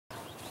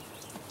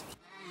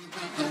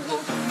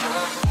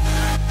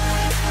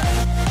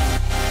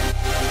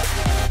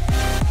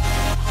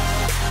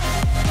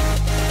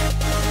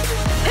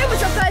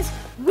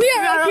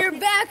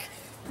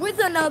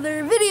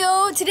another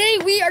video. Today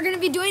we are going to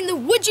be doing the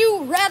Would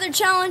You Rather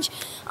challenge.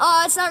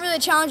 It's not really a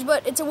challenge,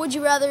 but it's a Would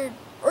You Rather.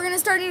 We're going to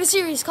start a new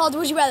series called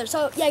Would You Rather.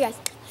 So yeah,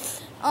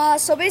 guys.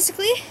 So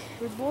basically,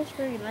 we're both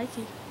very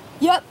Nike.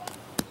 Yep,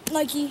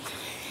 Nike.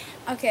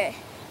 Okay,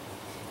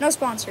 no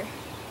sponsor.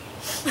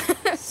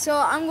 So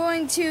I'm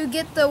going to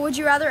get the Would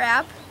You Rather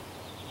app.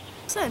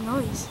 What's that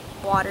noise?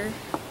 Water.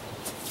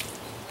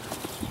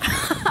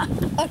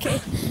 Okay.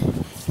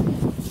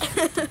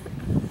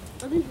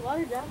 Are these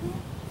water down here?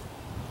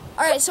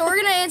 Alright, so we're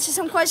going to answer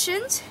some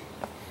questions.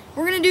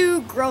 We're going to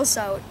do gross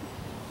out.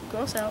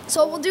 Gross out.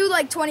 So we'll do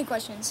like 20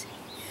 questions.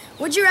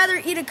 Would you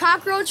rather eat a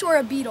cockroach or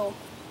a beetle?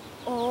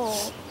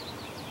 Oh.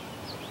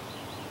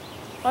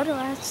 Why do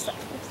I have to start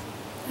first?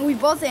 We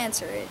both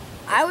answer it.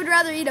 I would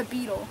rather eat a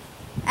beetle.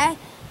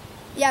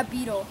 Yeah,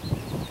 beetle.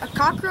 A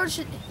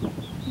cockroach,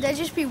 that'd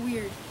just be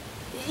weird.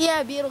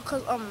 Yeah, beetle,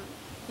 cause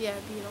yeah,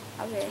 beetle.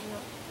 Okay.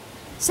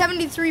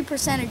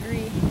 73%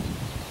 agree.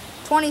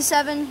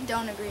 27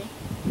 don't agree.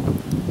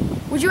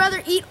 Would you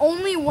rather eat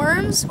only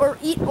worms or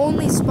eat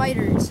only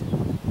spiders?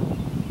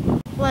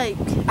 Like,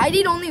 I'd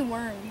eat only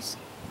worms.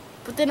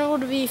 but then it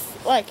would be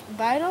like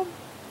bite them.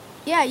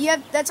 Yeah, you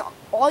have. That's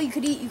all you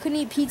could eat. You couldn't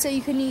eat pizza.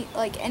 You couldn't eat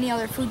like any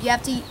other food. You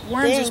have to eat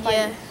worms or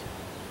spiders.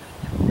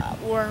 Yeah.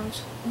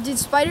 Worms. Dude,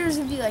 spiders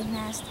would be like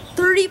nasty.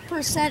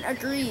 30%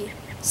 agree.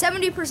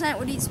 70%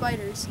 would eat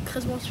spiders.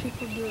 Cause most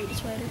people do eat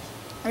spiders.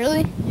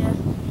 Really? Yeah.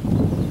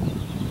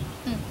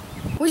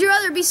 Would you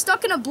rather be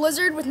stuck in a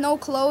blizzard with no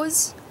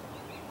clothes,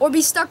 or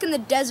be stuck in the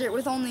desert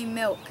with only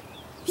milk?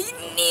 He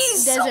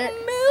needs some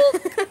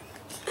milk.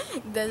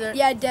 Desert.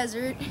 Yeah,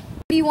 desert.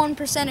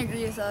 81%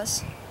 agree with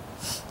us.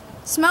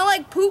 Smell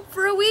like poop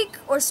for a week,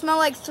 or smell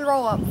like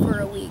throw up for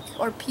a week,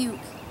 or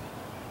puke,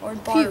 or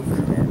barf.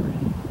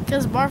 Puke.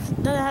 Cause barf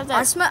doesn't have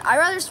that. I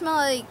rather smell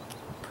like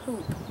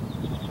poop.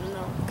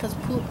 No, cause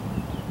poop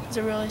is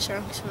a really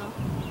strong smell.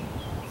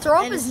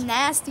 Throw up is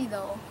nasty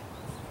though.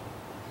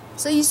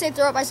 So you say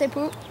throw up, I say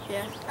poop?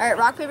 Yeah. Alright,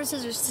 rock, paper,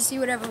 scissors to see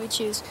whatever we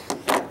choose.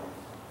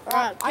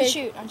 Rock, on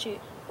shoot.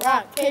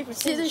 Rock, paper,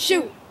 scissors,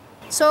 shoot.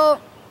 So,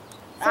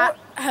 I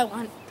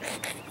won.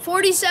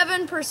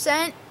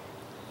 47%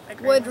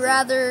 would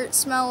rather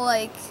smell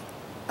like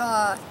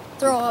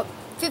throw up.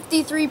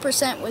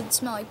 53% would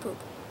smell like poop.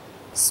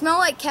 Smell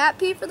like cat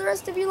pee for the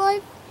rest of your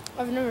life?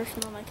 I've never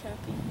smelled like cat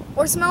pee.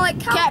 Or smell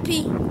like cat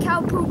pee.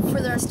 Cow poop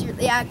for the rest of your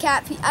life. Yeah,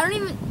 cat pee.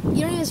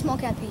 You don't even smell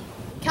cat pee.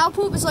 Cow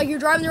poop is like you're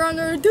driving around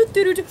there.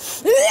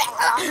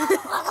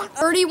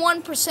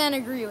 31%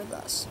 agree with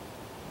us.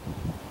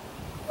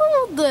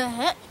 What the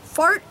heck?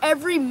 Fart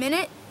every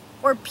minute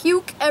or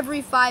puke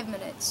every 5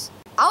 minutes?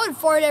 I would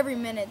fart every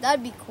minute.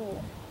 That'd be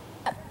cool.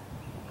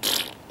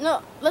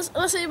 No, let's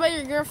say you're by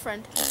your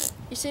girlfriend.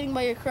 You're sitting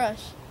by your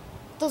crush.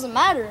 Doesn't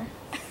matter.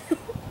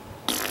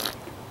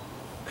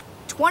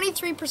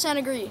 23%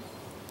 agree.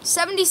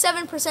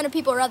 77% of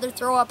people rather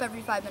throw up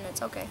every 5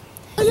 minutes. Okay.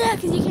 Oh yeah,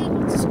 because you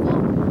can't go to school.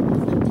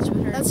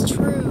 That's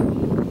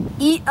true.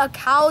 Eat a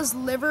cow's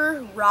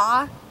liver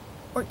raw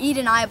or eat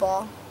an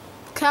eyeball?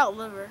 Cow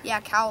liver. Yeah,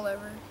 cow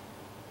liver.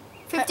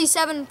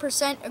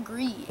 57%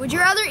 agree. Would you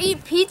rather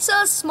eat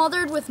pizza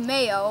smothered with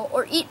mayo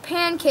or eat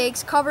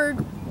pancakes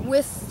covered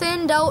with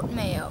thinned out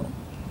mayo?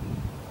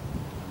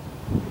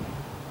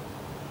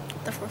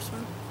 The first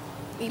one.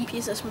 Eat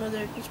pizza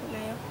smothered with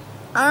mayo.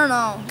 I don't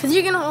know. Because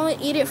you're going to only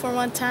eat it for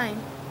one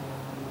time.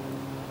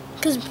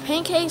 Because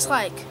pancakes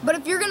But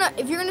if you're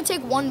gonna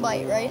take one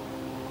bite, right?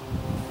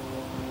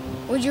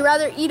 Would you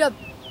rather eat a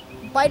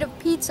bite of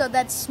pizza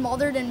that's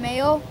smothered in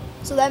mayo?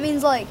 So that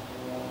means like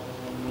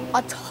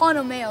a ton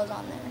of mayo's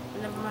on there.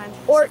 Never mind.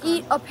 Or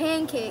eat a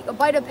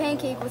bite of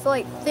pancake with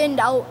like thinned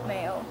out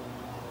mayo.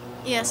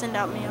 Yeah, thinned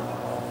out mayo.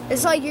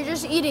 It's like you're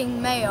just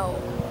eating mayo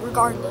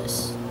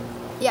regardless.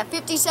 Yeah,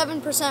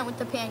 57% with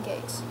the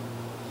pancakes.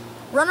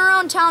 Run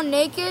around town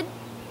naked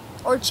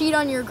or cheat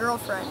on your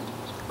girlfriend?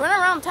 Run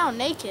around town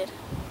naked.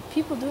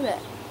 People do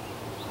that.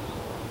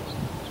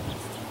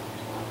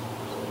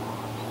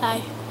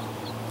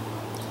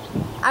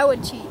 I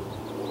would cheat.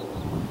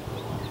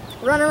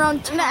 Run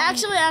around town. No,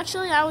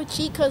 actually, I would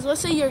cheat because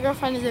let's say your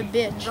girlfriend is a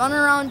bitch. Run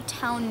around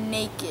town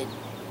naked.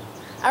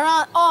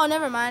 Oh,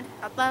 never mind.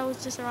 I thought it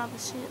was just around the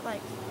shit.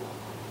 Like,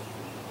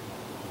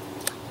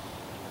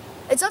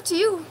 it's up to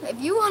you.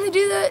 If you want to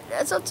do that,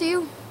 that's up to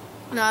you.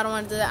 No, I don't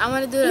want to do that. I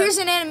want to do that. Here's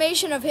an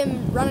animation of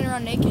him running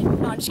around naked.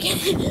 No, I'm just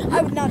kidding.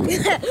 I would not do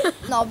that.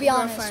 No, be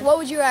honest. What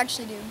would you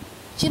actually do?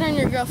 Cheat on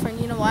your girlfriend.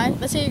 You know why?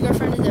 Let's say your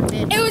girlfriend is a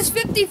bitch. It was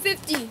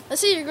 50-50.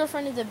 Let's say your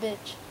girlfriend is a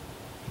bitch.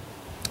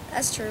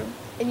 That's true.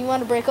 And you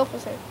want to break up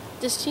with her.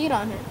 Just cheat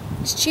on her.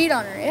 Just cheat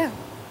on her, yeah.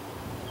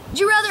 Would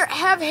you rather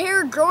have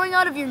hair growing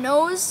out of your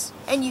nose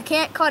and you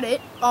can't cut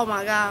it? Oh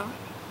my god.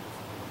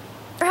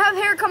 Or have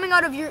hair coming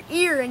out of your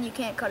ear and you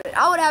can't cut it?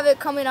 I would have it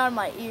coming out of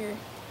my ear.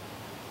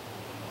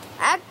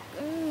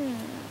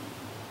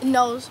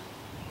 Nose.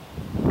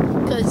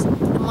 Because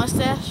the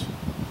mustache.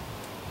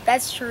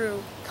 That's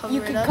true. Cover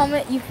You it could up. come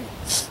it. You could.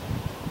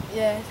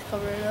 Yeah,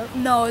 cover it up.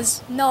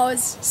 Nose.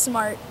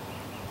 Smart.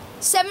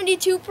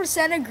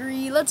 72%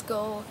 agree. Let's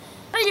go.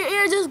 I of your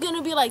ears is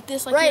gonna be like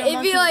this, like right? you're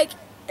a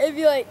It'd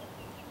be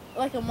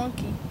like a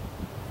monkey.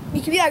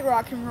 you could be like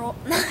rock and roll.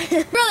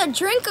 Brother,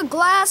 drink a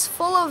glass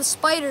full of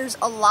spiders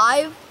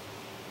alive,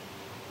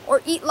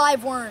 or eat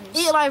live worms.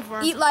 Eat live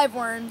worms. Eat live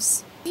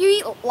worms. If you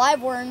eat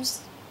live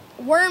worms,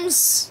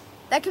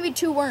 that could be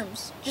 2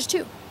 worms, just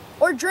 2.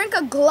 Or drink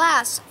a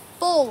glass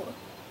full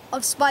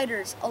of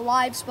spiders,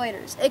 alive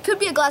spiders. It could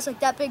be a glass like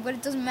that big, but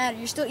it doesn't matter.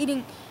 You're still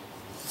eating.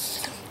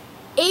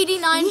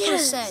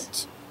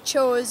 89%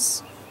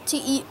 chose to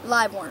eat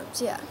live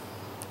worms. Yeah.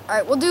 All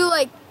right, we'll do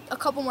like a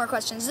couple more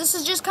questions. This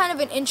is just kind of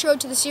an intro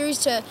to the series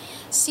to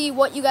see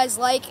what you guys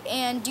like.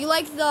 And do you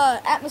like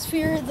the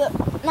atmosphere?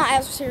 Not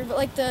atmosphere, but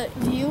like the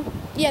view.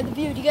 Yeah, the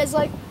view. Do you guys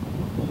like?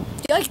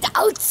 Do you like the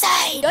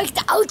outside? Do you like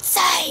the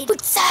outside?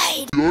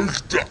 Outside. Do you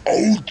like the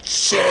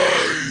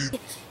outside?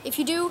 If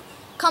you do,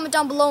 comment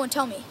down below and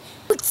tell me.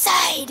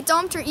 Outside. Get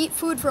dumped or eat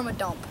food from a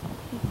dump?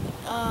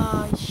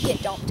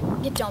 Get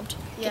dumped. Get dumped.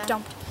 Yeah. Get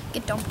dumped.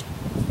 Get dumped.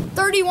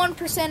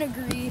 31%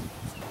 agree.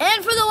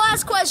 And for the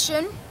last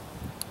question,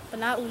 But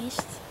not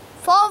least,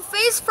 fall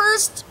face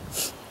first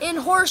in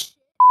horse.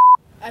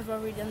 I've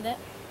already done that.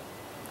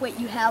 Wait,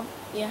 you have?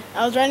 Yeah.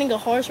 I was riding a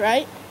horse,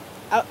 right?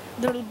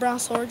 The brown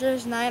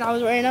soldiers night. I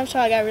was riding up, so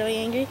I got really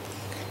angry.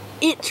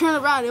 It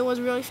turned around. It was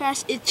really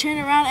fast. It turned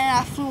around and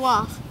I flew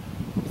off.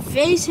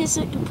 Face hits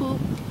the poop,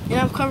 and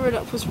I'm covered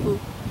up with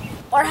poop.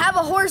 Or have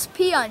a horse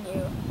pee on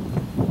you?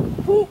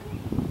 Poop.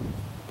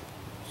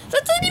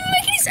 That doesn't even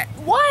make any sense.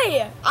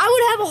 Why? I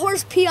would have a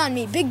horse pee on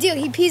me. Big deal.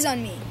 He pees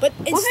on me. But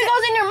What if it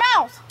goes in your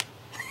mouth?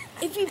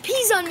 if he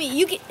pees on me,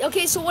 you get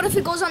okay. So what if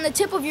it goes on the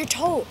tip of your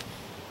toe?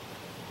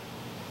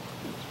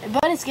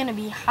 But it's gonna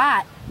be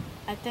hot.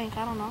 I think.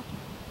 I don't know.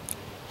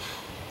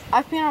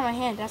 I've peed on my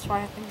hand. That's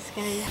why I think it's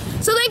gonna be.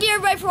 So thank you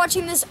everybody for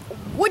watching this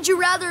Would You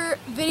Rather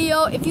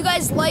video. If you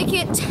guys like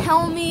it,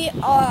 tell me.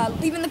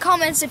 Leave in the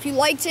comments if you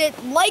liked it.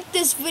 Like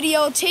this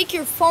video. Take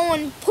your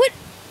phone. Put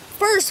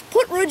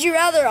Would You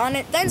Rather on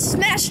it. Then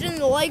smash it in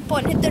the like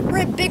button. Hit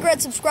the big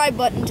red subscribe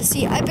button to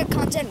see epic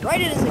content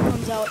right as it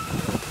comes out.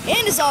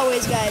 And as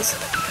always, guys,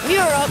 we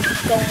are up,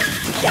 going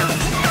down.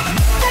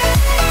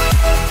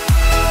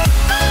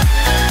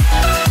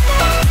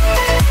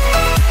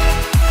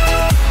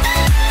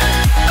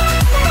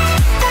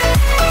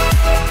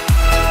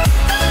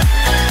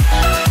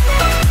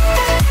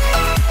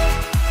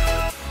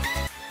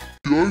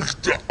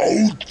 Like the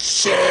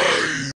outside.